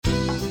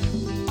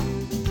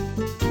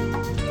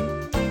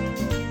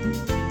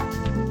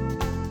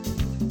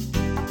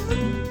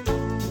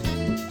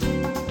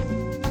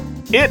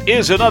It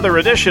is another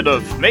edition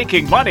of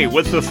Making Money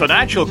with the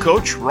financial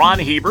coach, Ron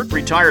Hebert,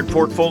 retired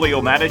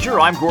portfolio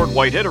manager. I'm Gord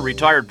Whitehead, a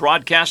retired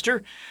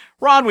broadcaster.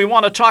 Ron, we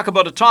want to talk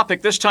about a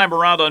topic this time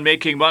around on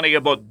Making Money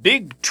about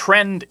big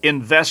trend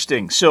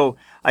investing. So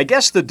I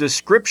guess the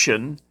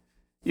description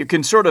you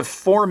can sort of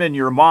form in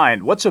your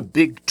mind. What's a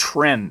big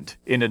trend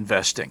in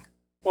investing?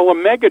 Well, a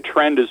mega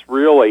trend is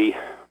really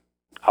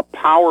a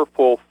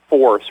powerful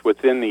force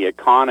within the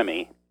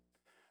economy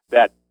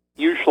that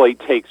usually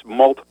takes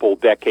multiple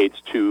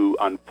decades to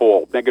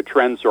unfold.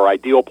 Megatrends are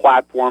ideal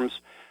platforms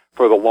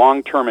for the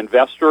long-term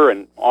investor,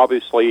 and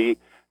obviously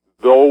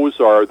those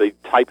are the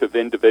type of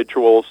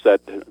individuals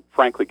that,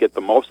 frankly, get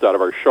the most out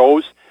of our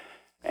shows.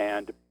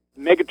 And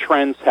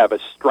megatrends have a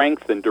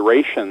strength and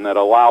duration that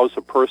allows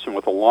a person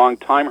with a long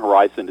time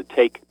horizon to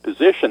take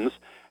positions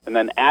and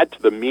then add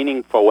to them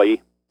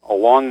meaningfully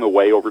along the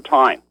way over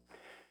time.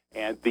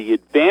 And the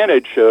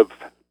advantage of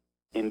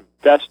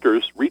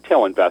investors,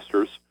 retail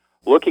investors,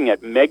 looking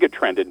at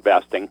megatrend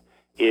investing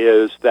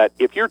is that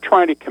if you're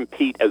trying to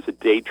compete as a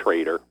day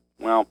trader,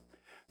 well,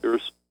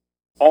 there's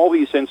all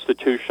these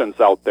institutions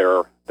out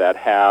there that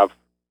have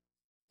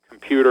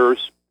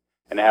computers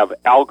and have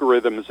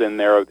algorithms in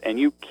there, and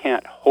you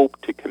can't hope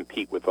to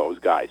compete with those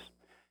guys.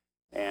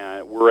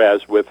 And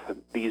whereas with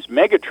these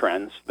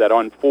megatrends that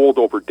unfold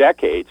over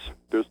decades,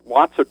 there's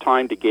lots of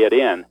time to get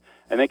in,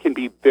 and they can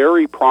be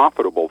very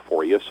profitable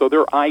for you, so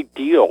they're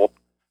ideal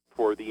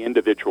for the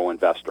individual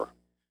investor.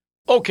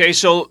 Okay,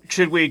 so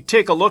should we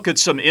take a look at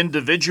some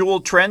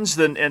individual trends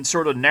then and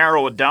sort of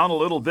narrow it down a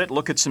little bit,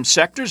 look at some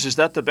sectors? Is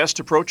that the best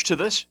approach to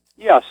this?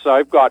 Yes,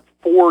 I've got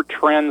 4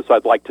 trends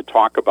I'd like to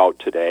talk about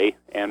today,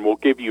 and we'll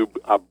give you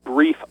a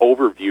brief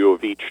overview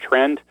of each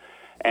trend,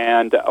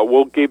 and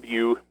we'll give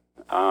you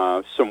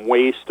some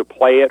ways to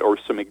play it or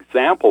some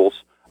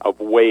examples of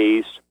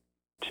ways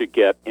to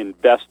get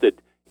invested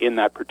in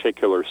that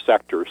particular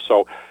sector.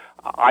 So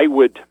I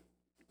would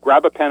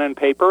grab a pen and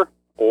paper,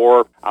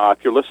 or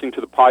if you're listening to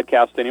the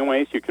podcast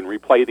anyways, you can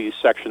replay these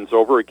sections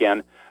over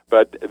again.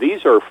 But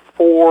these are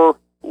 4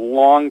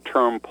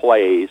 long-term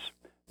plays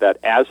that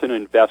as an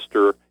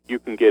investor you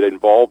can get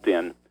involved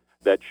in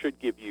that should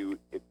give you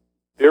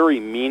very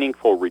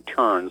meaningful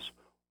returns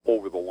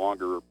over the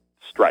longer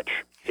stretch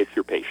if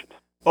you're patient.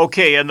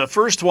 Okay, and the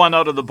first one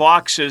out of the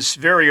box is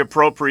very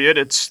appropriate.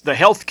 It's the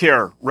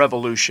healthcare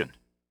revolution.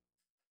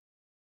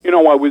 You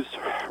know, I was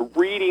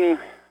reading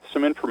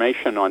some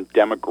information on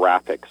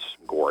demographics,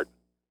 Gord.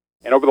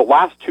 And over the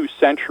last 2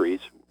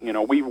 centuries, you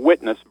know, we've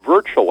witnessed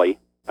virtually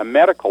a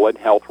medical and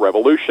health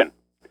revolution.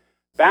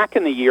 Back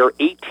in the year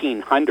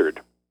 1800,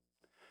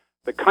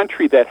 the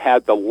country that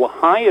had the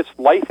highest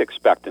life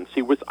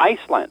expectancy was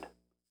Iceland,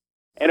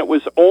 and it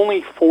was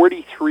only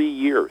 43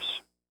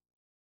 years.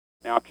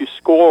 Now, if you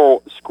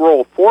scroll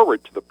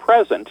forward to the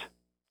present,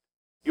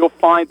 you'll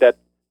find that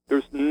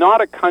there's not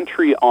a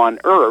country on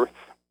earth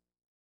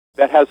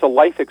that has a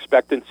life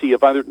expectancy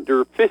of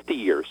under 50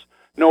 years.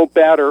 No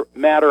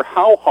matter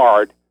how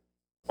hard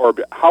or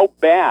how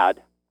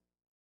bad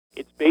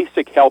its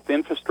basic health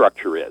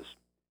infrastructure is.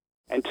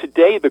 And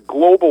today, the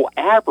global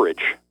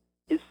average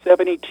is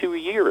 72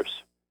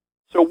 years.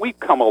 So we've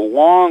come a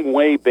long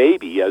way,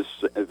 baby, as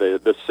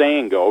the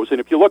saying goes.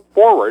 And if you look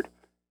forward,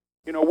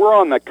 you know, we're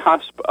on the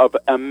cusp of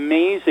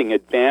amazing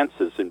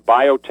advances in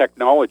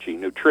biotechnology,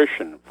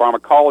 nutrition,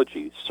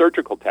 pharmacology,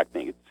 surgical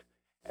techniques.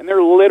 And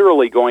they're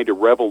literally going to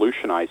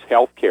revolutionize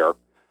healthcare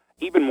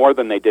even more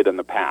than they did in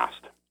the past.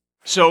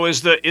 So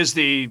is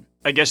the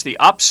I guess the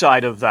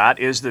upside of that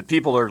is that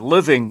people are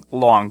living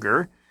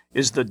longer.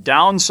 Is the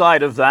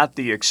downside of that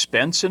the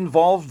expense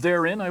involved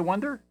therein, I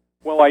wonder?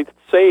 Well, I'd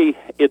say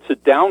it's a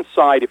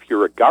downside if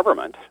you're a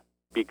government,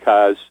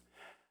 because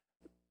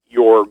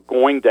you're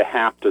going to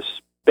have to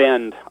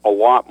spend a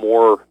lot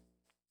more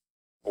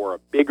or a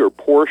bigger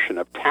portion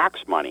of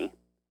tax money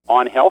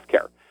on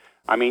healthcare.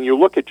 I mean, you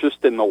look at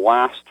just in the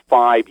last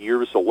 5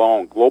 years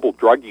alone, global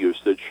drug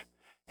usage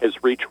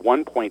has reached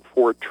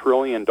 $1.4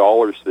 trillion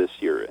this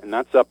year, and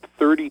that's up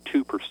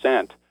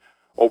 32%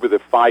 over the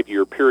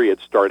 5-year period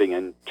starting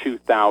in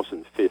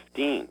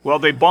 2015. Well,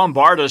 they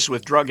bombard us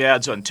with drug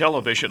ads on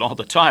television all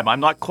the time. I'm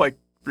not quite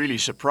really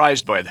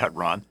surprised by that,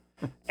 Ron.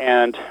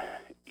 And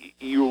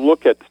you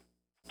look at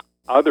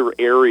other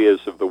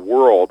areas of the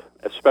world,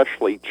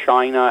 especially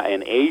China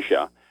and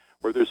Asia,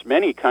 where there's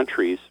many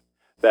countries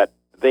that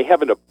they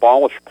haven't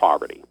abolished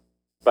poverty,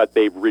 but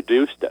they've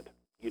reduced it.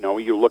 You know,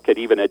 you look at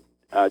even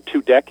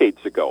 2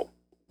 decades ago,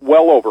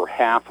 well over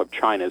half of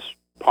China's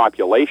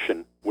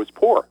population was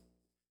poor.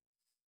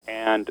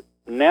 And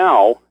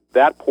now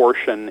that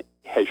portion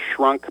has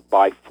shrunk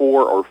by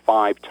 4 or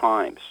 5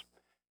 times.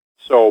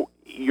 So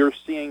you're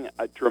seeing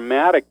a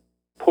dramatic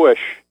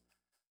push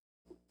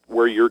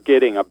where you're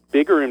getting a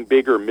bigger and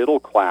bigger middle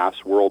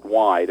class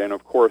worldwide. And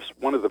of course,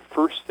 one of the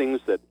first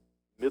things that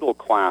middle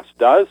class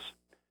does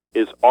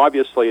is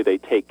obviously they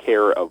take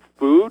care of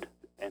food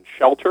and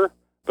shelter,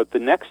 but the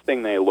next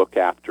thing they look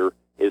after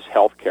is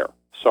healthcare.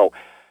 So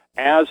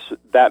as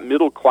that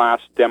middle class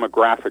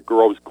demographic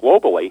grows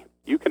globally,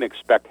 you can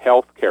expect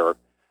healthcare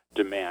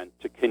demand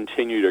to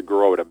continue to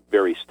grow at a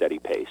very steady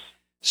pace.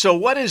 So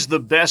what is the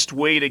best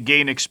way to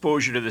gain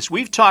exposure to this?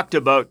 We've talked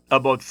about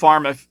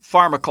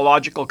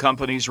pharmacological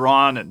companies,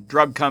 Ron, and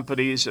drug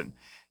companies, and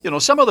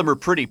some of them are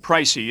pretty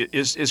pricey.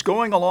 Is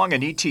going along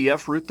an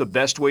ETF route the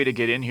best way to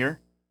get in here?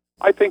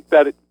 I think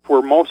that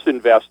for most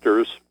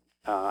investors,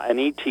 an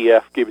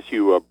ETF gives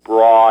you a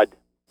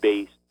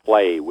broad-based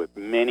play with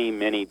many,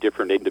 many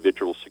different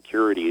individual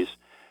securities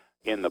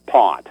in the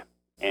pot.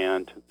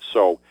 And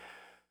so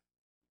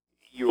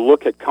you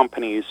look at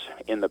companies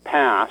in the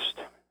past,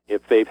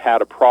 if they've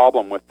had a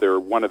problem with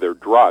one of their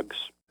drugs,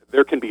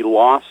 there can be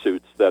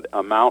lawsuits that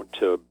amount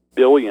to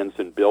billions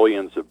and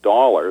billions of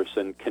dollars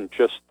and can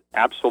just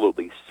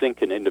absolutely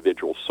sink an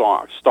individual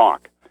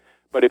stock.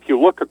 But if you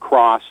look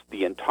across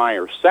the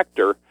entire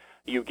sector,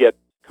 you get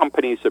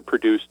companies that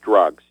produce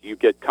drugs, you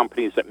get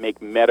companies that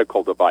make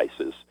medical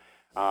devices,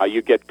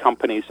 you get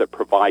companies that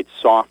provide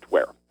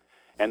software.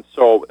 And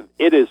so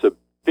it is a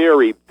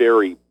very,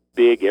 very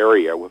big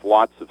area with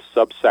lots of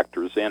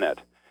subsectors in it.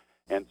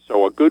 And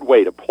so a good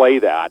way to play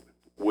that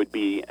would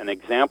be, an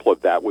example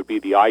of that would be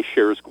the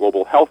iShares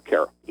Global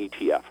Healthcare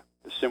ETF.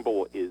 The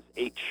symbol is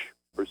XHC,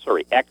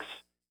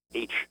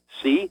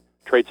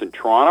 trades in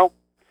Toronto,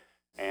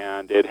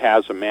 and it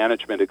has a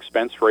management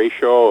expense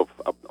ratio of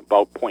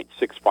about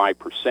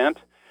 0.65%.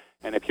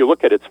 And if you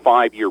look at its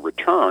 5-year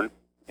return,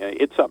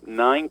 it's up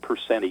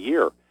 9% a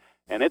year.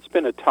 And it's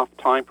been a tough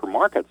time for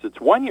markets. Its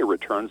 1-year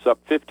return's up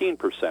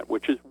 15%,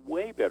 which is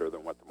way better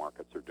than what the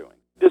markets are doing.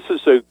 This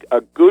is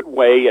a good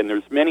way, and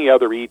there's many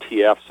other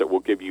ETFs that will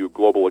give you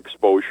global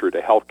exposure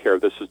to healthcare.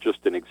 This is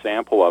just an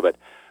example of it.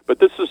 But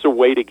this is a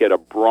way to get a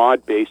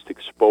broad-based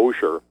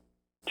exposure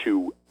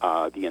to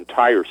the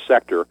entire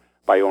sector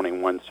by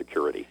owning one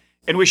security.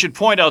 And we should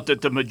point out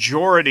that the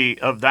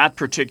majority of that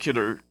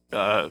particular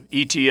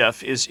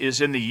ETF is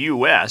in the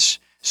U.S.,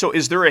 so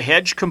is there a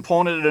hedge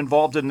component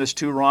involved in this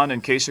too, Ron,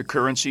 in case of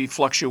currency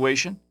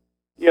fluctuation?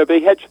 Yeah, they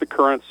hedge the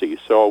currency.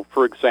 So,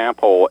 for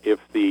example, if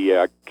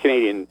the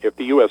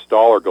U.S.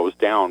 dollar goes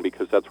down,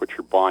 because that's what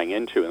you're buying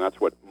into, and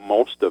that's what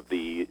most of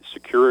the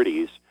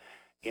securities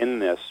in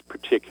this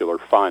particular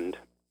fund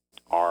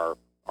are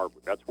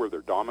that's where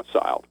they're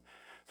domiciled.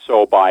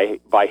 So by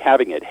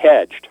having it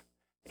hedged,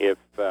 if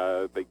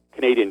the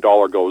Canadian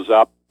dollar goes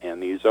up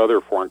and these other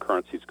foreign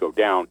currencies go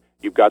down,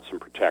 you've got some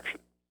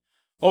protection.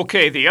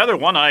 Okay, the other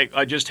one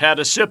I just had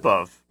a sip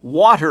of,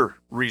 water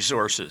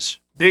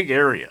resources, big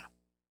area.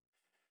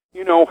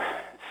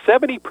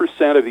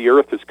 70% of the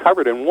earth is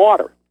covered in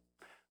water,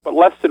 but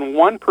less than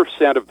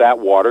 1% of that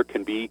water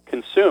can be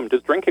consumed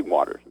as drinking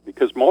water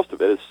because most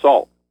of it is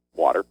salt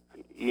water.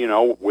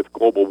 With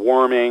global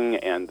warming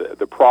and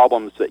the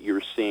problems that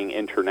you're seeing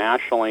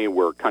internationally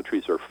where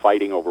countries are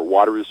fighting over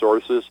water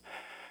resources,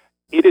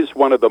 it is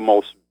one of the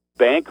most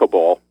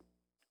bankable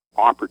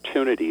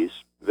opportunities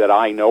that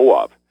I know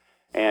of.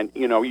 And,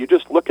 you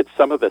just look at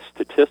some of the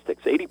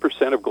statistics.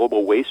 80% of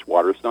global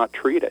wastewater is not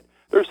treated.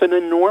 There's an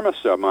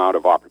enormous amount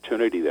of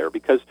opportunity there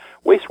because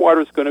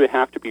wastewater is going to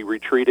have to be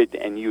retreated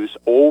and used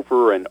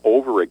over and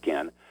over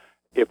again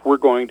if we're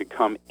going to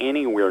come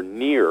anywhere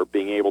near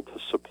being able to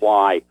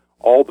supply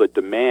all the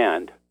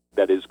demand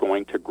that is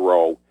going to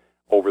grow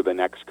over the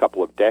next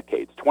couple of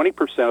decades.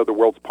 20% of the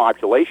world's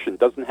population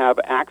doesn't have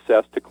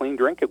access to clean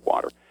drinking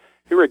water.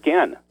 Here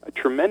again, a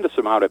tremendous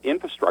amount of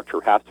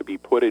infrastructure has to be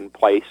put in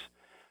place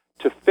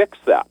to fix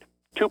that.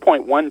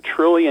 2.1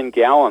 trillion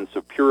gallons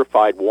of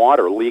purified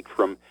water leak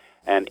from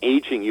an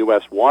aging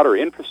U.S. water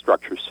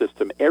infrastructure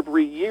system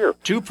every year.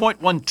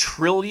 2.1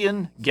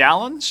 trillion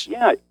gallons?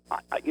 Yeah.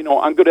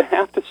 I'm going to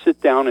have to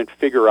sit down and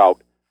figure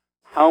out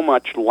how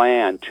much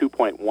land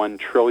 2.1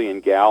 trillion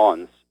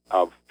gallons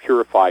of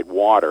purified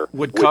water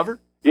would cover?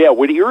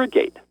 Would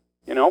irrigate.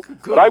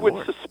 But I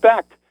would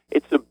suspect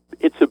it's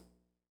a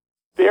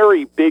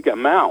very big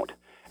amount,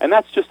 and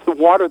that's just the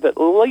water that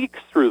leaks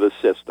through the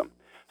system.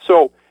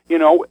 So,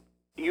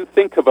 you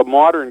think of a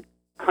modern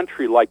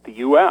country like the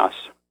U.S.,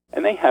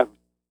 and they have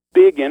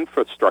big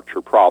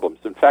infrastructure problems.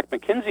 In fact,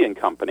 McKinsey &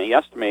 Company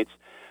estimates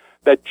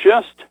that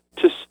just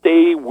to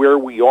stay where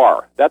we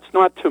are, that's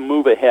not to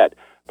move ahead,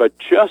 but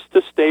just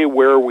to stay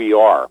where we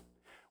are,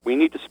 we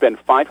need to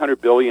spend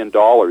 $500 billion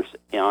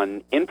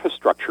on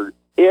infrastructure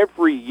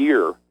every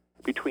year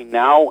between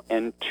now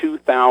and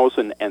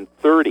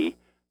 2030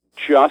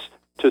 just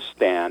to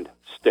stand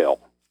still.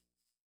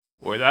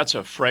 Boy, that's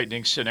a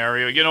frightening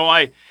scenario.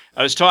 I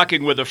was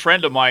talking with a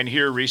friend of mine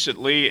here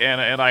recently,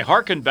 and I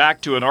hearkened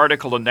back to an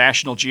article in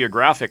National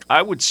Geographic.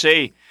 I would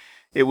say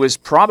it was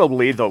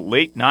probably the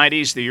late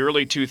 90s, the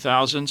early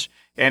 2000s,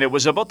 and it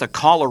was about the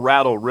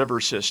Colorado River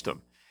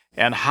system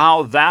and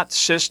how that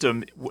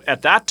system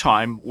at that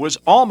time was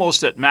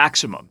almost at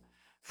maximum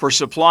for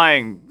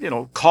supplying,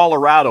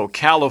 Colorado,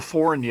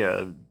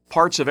 California,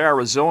 parts of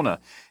Arizona.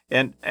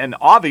 And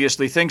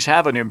obviously things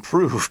haven't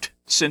improved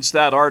since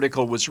that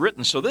article was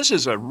written. So this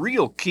is a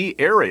real key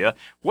area.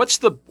 What's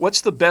the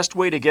best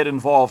way to get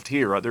involved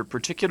here? Are there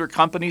particular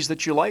companies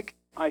that you like?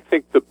 I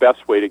think the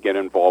best way to get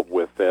involved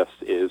with this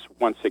is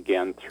once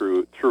again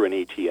through an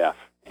ETF.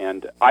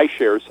 And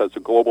iShares has a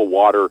global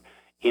water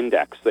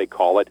index, they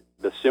call it.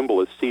 The symbol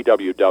is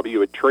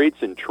CWW. It trades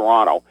in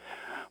Toronto.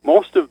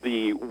 Most of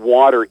the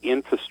water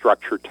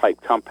infrastructure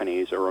type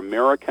companies are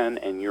American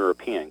and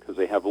European because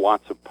they have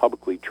lots of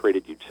publicly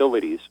traded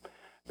utilities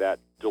that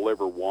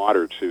deliver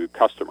water to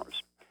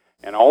customers.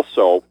 And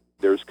also,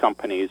 there's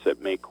companies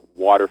that make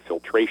water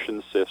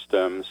filtration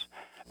systems,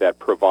 that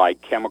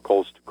provide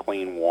chemicals to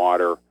clean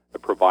water,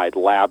 that provide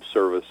lab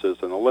services,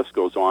 and the list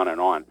goes on and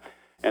on.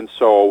 And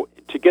so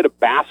to get a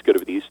basket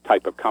of these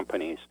type of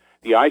companies,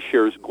 the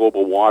iShares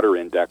Global Water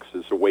Index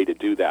is a way to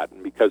do that.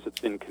 And because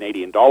it's in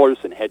Canadian dollars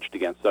and hedged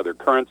against other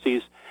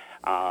currencies,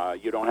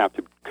 you don't have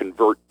to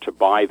convert to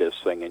buy this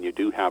thing, and you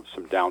do have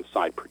some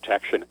downside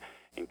protection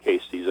in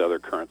case these other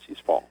currencies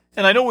fall.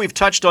 And I know we've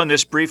touched on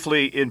this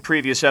briefly in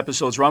previous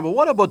episodes, Ron, but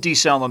what about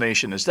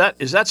desalination? Is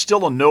that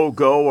still a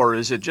no-go, or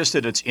is it just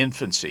in its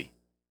infancy?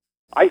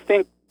 I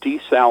think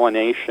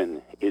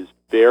desalination is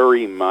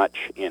very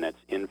much in its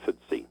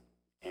infancy.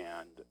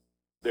 And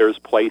there's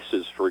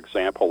places, for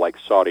example, like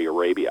Saudi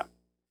Arabia,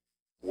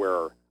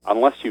 where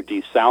unless you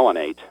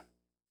desalinate,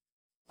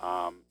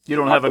 you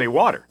don't have any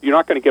water. You're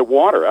not going to get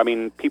water. I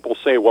mean, people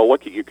say, well,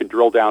 look, you can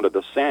drill down to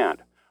the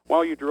sand.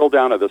 Well, you drill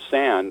down to the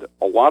sand,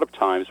 a lot of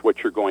times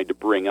what you're going to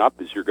bring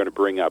up is you're going to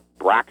bring up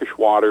brackish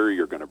water,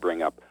 you're going to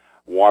bring up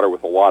water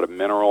with a lot of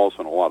minerals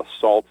and a lot of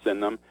salts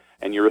in them,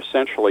 and you're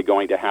essentially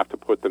going to have to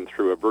put them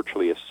through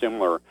virtually a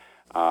similar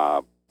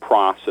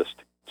process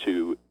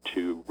to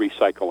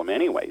recycle them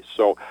anyways.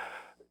 So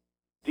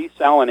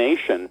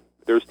desalination,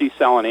 there's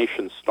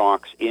desalination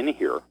stocks in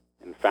here.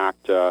 In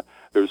fact,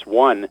 there's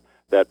one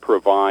that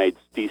provides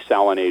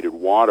desalinated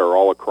water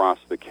all across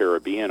the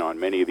Caribbean on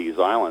many of these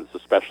islands,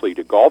 especially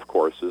to golf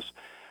courses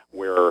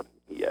where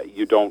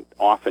you don't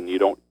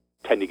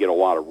tend to get a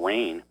lot of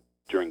rain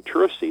during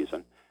tourist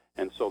season,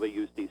 and so they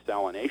use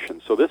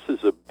desalination. So this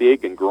is a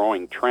big and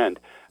growing trend,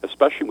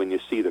 especially when you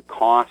see the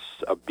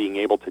costs of being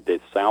able to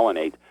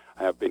desalinate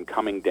have been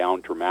coming down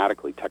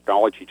dramatically.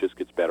 Technology just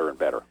gets better and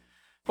better.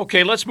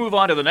 Okay, let's move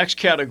on to the next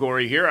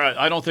category here.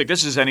 I don't think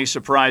this is any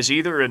surprise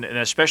either, and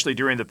especially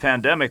during the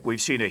pandemic, we've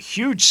seen a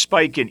huge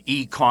spike in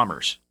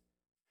e-commerce.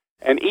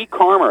 And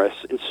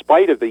e-commerce, in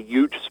spite of the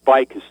huge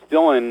spike, is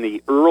still in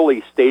the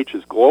early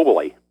stages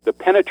globally. The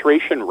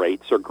penetration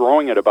rates are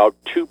growing at about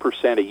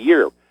 2% a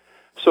year.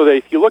 So that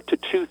if you look to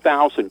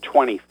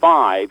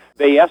 2025,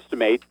 they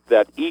estimate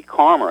that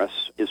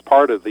e-commerce is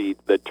part of the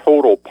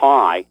total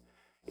pie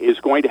is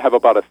going to have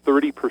about a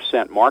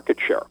 30% market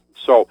share.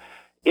 So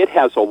it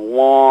has a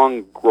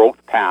long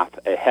growth path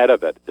ahead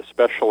of it,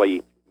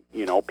 especially,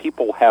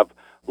 people have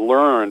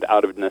learned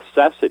out of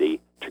necessity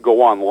to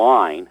go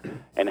online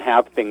and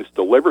have things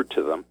delivered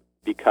to them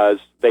because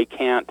they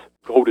can't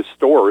go to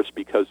stores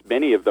because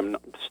many of them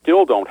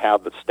still don't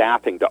have the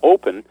staffing to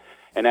open.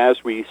 And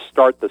as we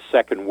start the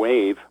second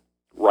wave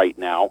right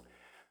now,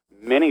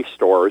 many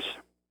stores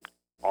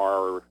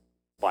are,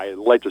 by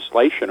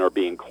legislation, are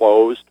being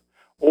closed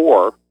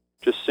or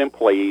just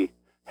simply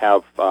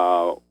have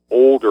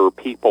older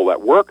people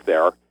that work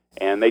there,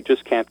 and they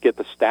just can't get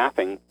the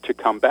staffing to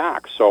come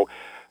back. So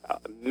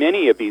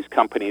many of these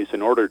companies,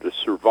 in order to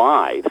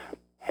survive,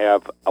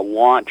 have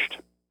launched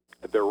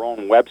their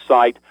own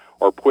website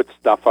or put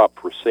stuff up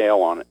for sale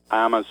on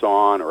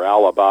Amazon or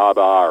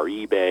Alibaba or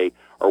eBay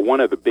or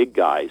one of the big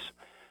guys,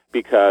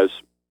 because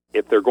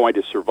if they're going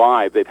to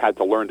survive, they've had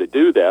to learn to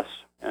do this.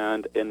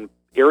 And in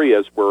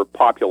areas where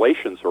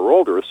populations are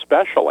older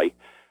especially,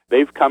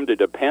 they've come to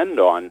depend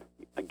on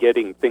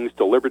getting things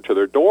delivered to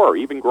their door,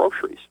 even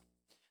groceries.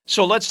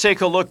 So let's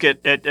take a look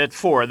at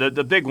four.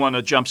 The big one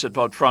that jumps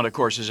out front, of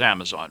course, is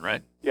Amazon,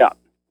 right? Yeah.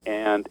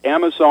 And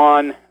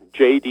Amazon,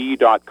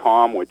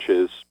 JD.com, which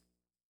is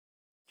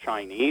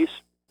Chinese,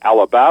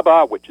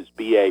 Alibaba, which is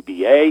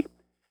BABA,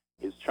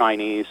 is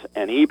Chinese,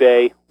 and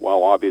eBay,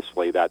 well,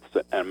 obviously that's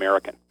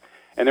American.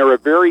 And there are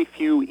very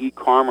few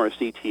e-commerce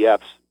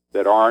ETFs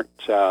that aren't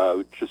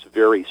just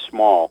very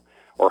small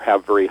or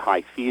have very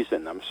high fees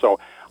in them. So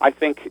I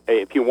think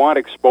if you want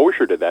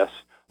exposure to this,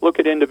 look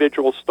at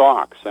individual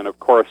stocks. And of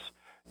course,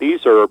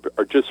 these are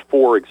just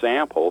four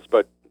examples,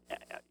 but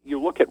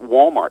you look at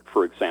Walmart,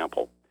 for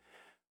example.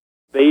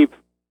 They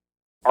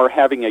are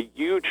having a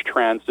huge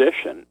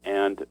transition,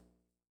 and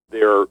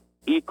their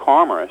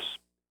e-commerce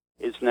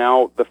is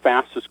now the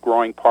fastest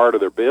growing part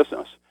of their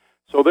business.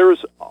 So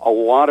there's a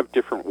lot of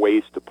different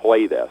ways to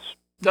play this.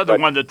 The other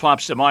one that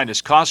pops to mind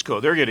is Costco.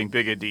 They're getting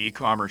big into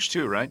e-commerce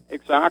too, right?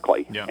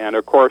 Exactly. Yeah. And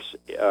of course,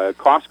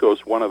 Costco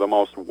is one of the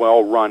most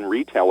well-run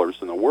retailers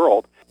in the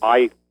world.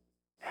 I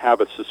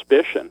have a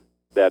suspicion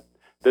that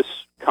this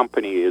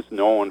company is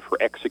known for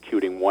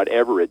executing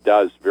whatever it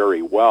does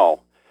very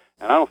well.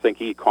 And I don't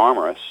think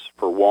e-commerce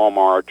for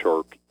Walmart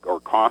or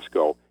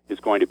Costco is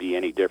going to be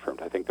any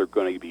different. I think they're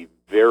going to be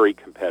very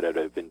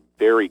competitive and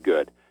very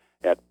good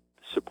at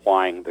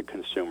supplying the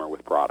consumer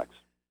with products.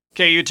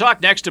 Okay, you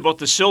talk next about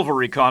the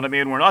silver economy,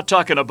 and we're not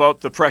talking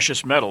about the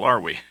precious metal, are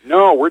we?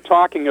 No, we're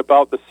talking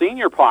about the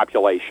senior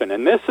population,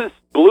 and this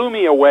blew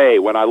me away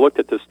when I looked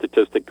at this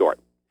statistic, Gord.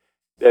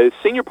 The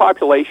senior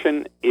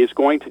population is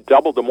going to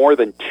double to more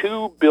than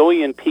 2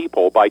 billion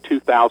people by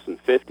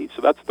 2050,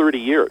 so that's 30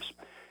 years.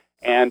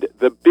 And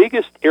the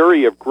biggest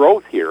area of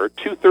growth here,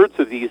 2/3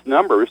 of these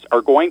numbers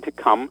are going to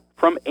come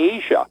from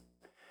Asia.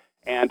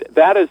 And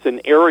that is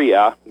an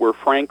area where,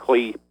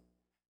 frankly,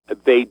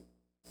 they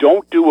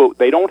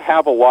don't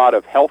have a lot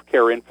of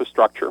healthcare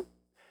infrastructure.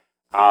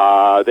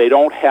 They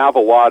don't have a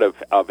lot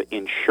of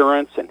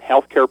insurance and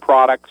healthcare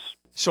products.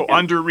 So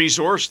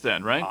under-resourced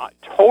then, right?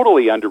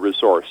 Totally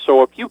under-resourced.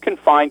 So if you can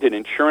find an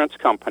insurance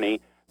company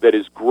that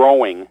is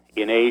growing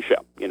in Asia,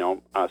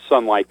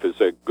 Sun Life is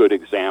a good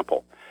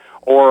example,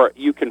 or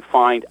you can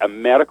find a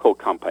medical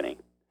company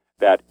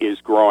that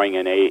is growing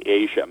in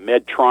Asia.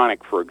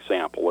 Medtronic, for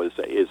example,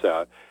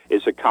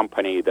 is a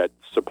company that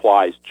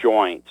supplies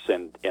joints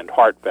and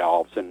heart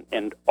valves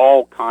and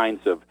all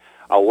kinds of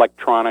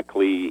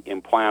electronically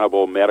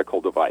implantable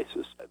medical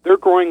devices. They're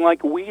growing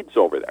like weeds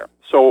over there.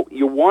 So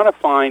you want to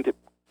find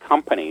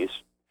companies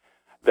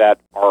that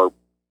are,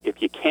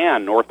 if you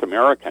can, North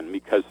American,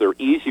 because they're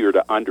easier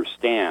to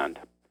understand,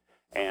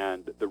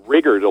 and the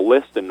rigor to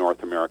list in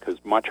North America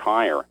is much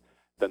higher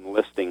than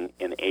listing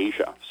in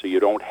Asia. So you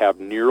don't have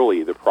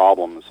nearly the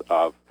problems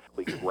of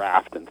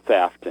graft and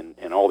theft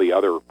and all the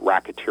other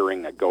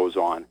racketeering that goes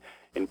on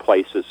in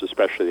places,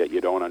 especially that you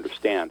don't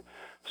understand.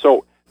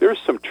 So there's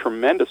some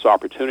tremendous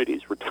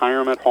opportunities.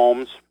 Retirement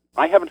homes.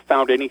 I haven't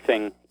found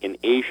anything in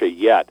Asia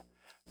yet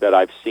that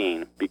I've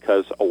seen,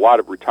 because a lot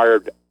of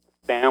retired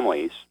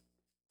families,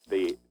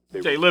 they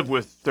live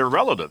with their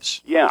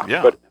relatives.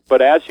 Yeah.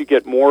 But as you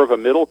get more of a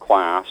middle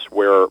class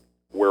where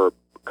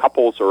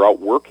couples are out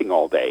working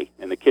all day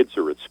and the kids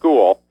are at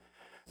school,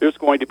 there's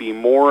going to be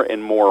more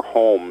and more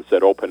homes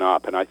that open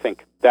up, and I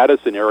think that is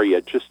an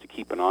area just to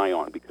keep an eye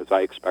on, because I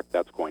expect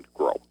that's going to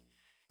grow.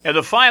 And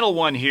the final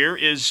one here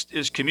is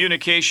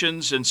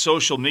communications and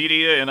social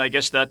media, and I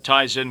guess that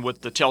ties in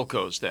with the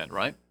telcos then,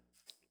 right?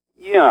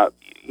 Yeah.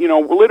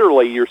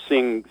 Literally you're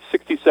seeing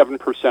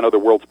 67% of the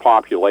world's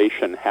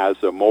population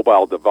has a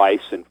mobile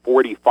device, and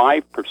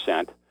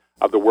 45%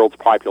 of the world's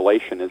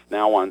population is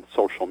now on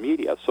social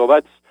media. So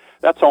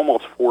that's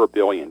almost 4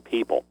 billion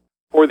people.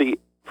 For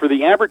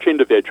the average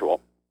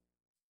individual,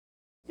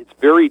 it's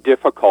very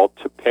difficult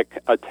to pick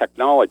a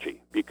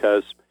technology,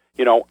 because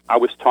I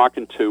was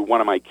talking to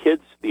one of my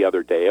kids the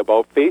other day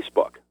about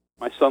Facebook.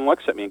 My son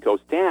looks at me and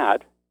goes,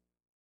 "Dad,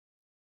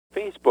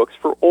 Facebook's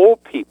for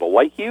old people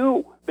like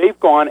you. They've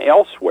gone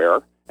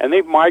elsewhere, and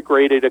they've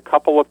migrated a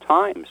couple of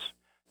times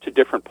to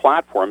different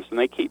platforms, and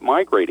they keep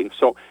migrating."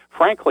 So,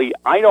 frankly,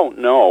 I don't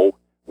know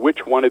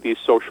which one of these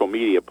social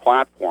media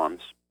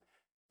platforms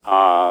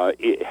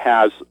it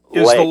has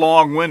is legs. The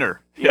long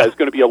winner. Yeah, it's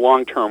going to be a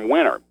long-term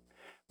winner.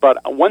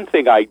 But one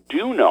thing I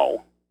do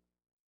know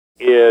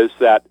is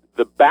that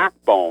the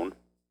backbone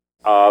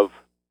of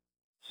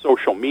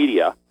social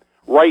media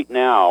right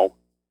now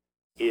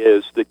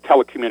is the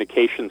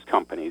telecommunications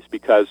companies,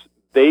 because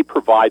they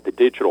provide the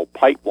digital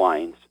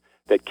pipelines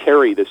that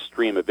carry this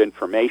stream of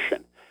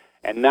information.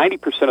 And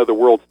 90% of the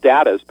world's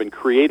data has been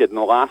created in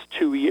the last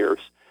 2 years.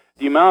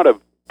 The amount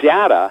of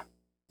data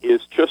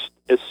is just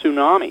a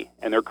tsunami,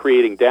 and they're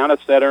creating data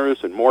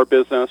centers and more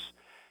business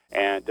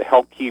and to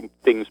help keep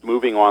things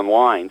moving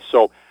online.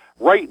 So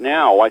right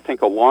now, I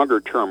think a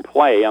longer-term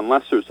play,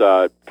 unless there's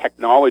a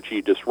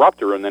technology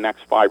disruptor in the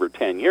next 5 or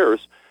 10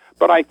 years,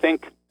 but I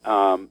think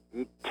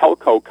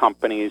telco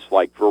companies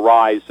like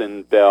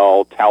Verizon,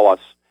 Bell, TELUS,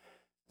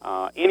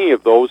 any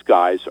of those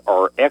guys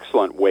are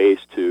excellent ways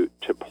to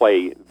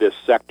play this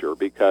sector,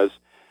 because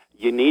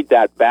you need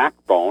that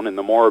backbone, and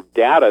the more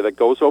data that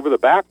goes over the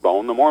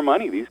backbone, the more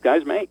money these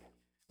guys make.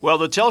 Well,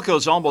 the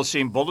telcos almost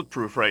seem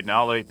bulletproof right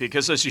now,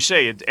 because, as you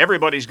say,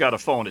 everybody's got a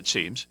phone, it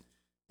seems,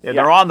 and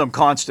they're on them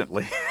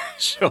constantly.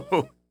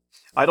 So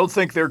I don't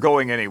think they're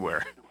going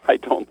anywhere. I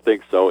don't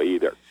think so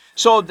either.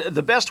 So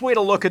the best way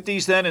to look at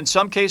these then, in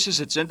some cases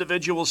it's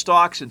individual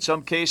stocks, in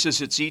some cases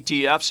it's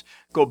ETFs.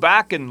 Go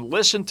back and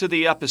listen to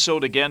the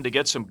episode again to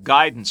get some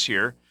guidance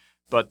here.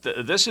 But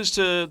this is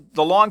to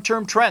the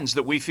long-term trends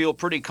that we feel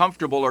pretty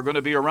comfortable are going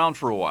to be around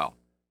for a while.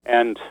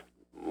 And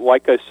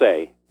like I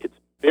say, it's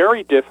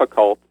very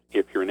difficult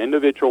if you're an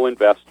individual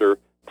investor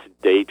to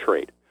day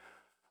trade.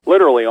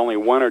 Literally only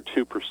 1 or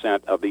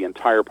 2% of the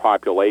entire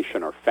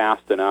population are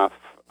fast enough,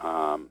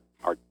 are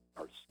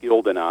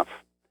skilled enough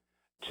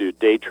to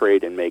day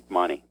trade and make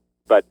money.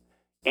 But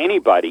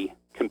anybody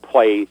can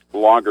play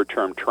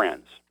longer-term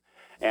trends.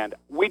 And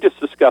we just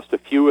discussed a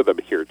few of them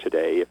here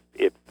today.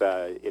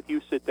 If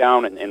you sit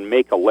down and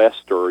make a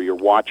list, or you're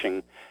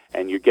watching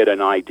and you get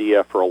an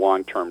idea for a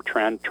long-term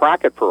trend,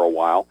 track it for a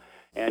while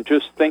and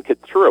just think it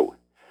through.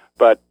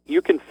 But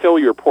you can fill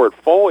your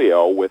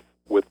portfolio with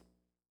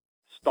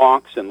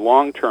stocks and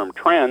long-term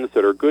trends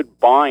that are good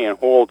buy and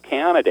hold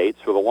candidates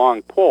for the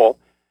long pull,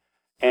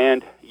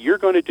 and you're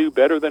going to do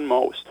better than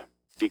most,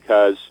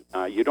 because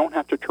you don't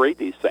have to trade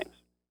these things.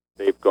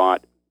 They've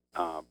got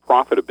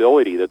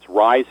profitability that's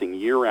rising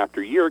year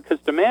after year, because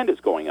demand is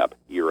going up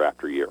year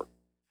after year.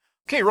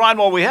 Okay, Ron,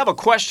 well, we have a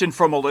question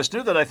from a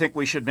listener that I think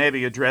we should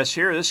maybe address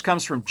here. This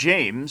comes from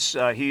James.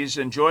 He's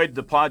enjoyed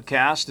the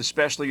podcast,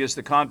 especially as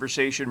the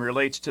conversation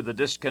relates to the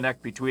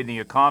disconnect between the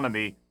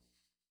economy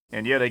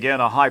and yet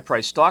again a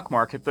high-priced stock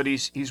market. But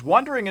he's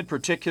wondering in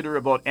particular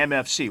about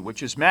MFC,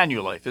 which is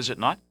Manulife, is it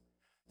not?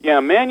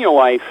 Yeah,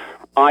 Manulife,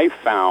 I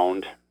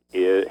found,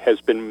 has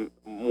been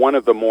one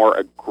of the more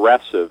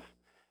aggressive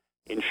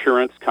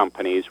insurance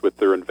companies with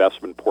their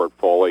investment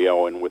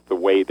portfolio and with the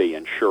way they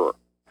insure.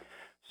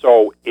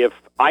 So if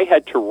I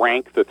had to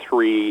rank the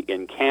three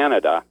in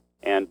Canada,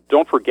 and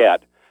don't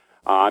forget,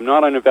 I'm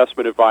not an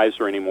investment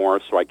advisor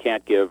anymore, so I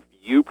can't give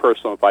you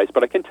personal advice,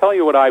 but I can tell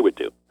you what I would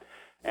do.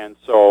 And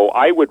so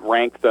I would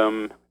rank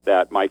them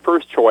that my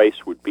first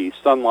choice would be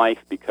Sun Life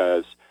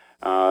because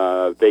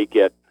they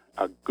get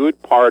a good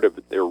part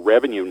of their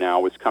revenue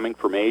now is coming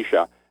from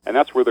Asia, and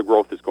that's where the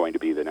growth is going to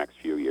be the next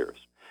few years.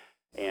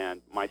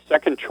 And my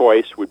second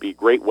choice would be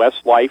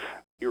Great-West Life.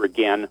 Here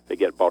again, they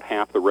get about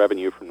half the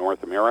revenue from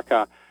North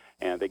America,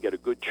 and they get a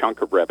good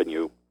chunk of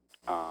revenue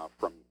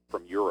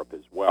from Europe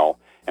as well.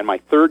 And my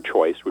third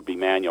choice would be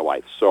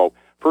Manulife. So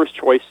first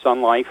choice,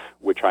 Sun Life,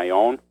 which I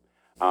own.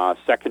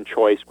 Second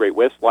choice,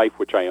 Great-West Life,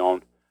 which I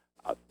own.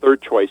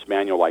 Third choice,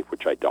 Manulife,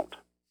 which I don't.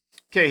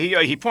 Okay,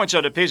 he points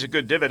out it pays a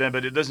good dividend,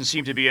 but it doesn't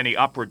seem to be any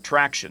upward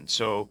traction.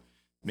 So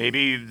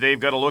maybe they've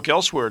got to look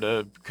elsewhere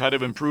to kind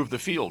of improve the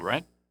field,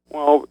 right?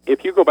 Well,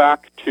 if you go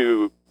back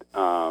to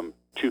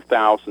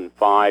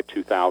 2005,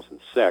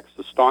 2006,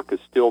 the stock is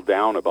still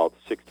down about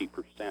 60%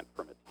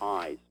 from its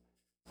highs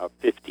of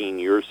 15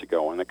 years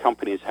ago, and the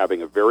company is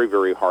having a very,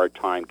 very hard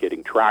time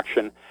getting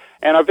traction.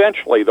 And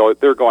eventually, though,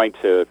 they're going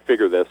to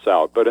figure this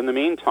out. But in the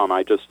meantime,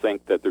 I just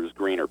think that there's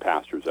greener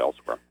pastures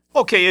elsewhere.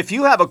 Okay, if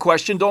you have a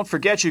question, don't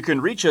forget you can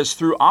reach us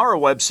through our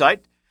website,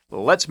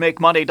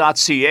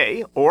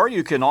 letsmakemoney.ca, or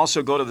you can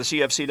also go to the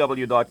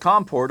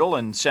cfcw.com portal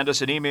and send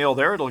us an email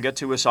there. It'll get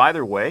to us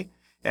either way,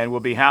 and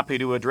we'll be happy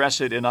to address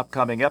it in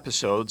upcoming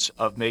episodes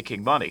of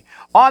Making Money.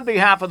 On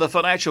behalf of the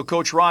financial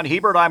coach Ron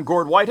Hebert, I'm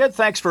Gord Whitehead.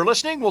 Thanks for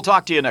listening. We'll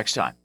talk to you next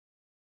time.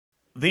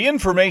 The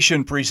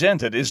information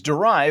presented is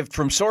derived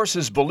from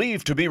sources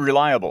believed to be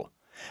reliable.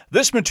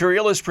 This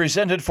material is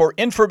presented for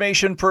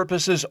information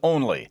purposes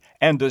only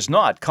and does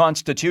not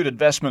constitute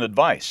investment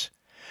advice.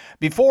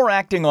 Before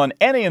acting on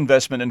any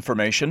investment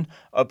information,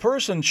 a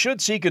person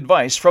should seek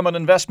advice from an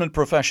investment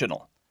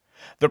professional.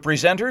 The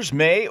presenters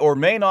may or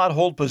may not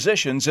hold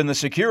positions in the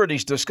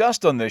securities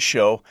discussed on this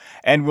show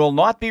and will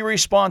not be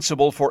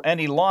responsible for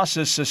any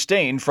losses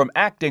sustained from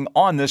acting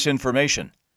on this information.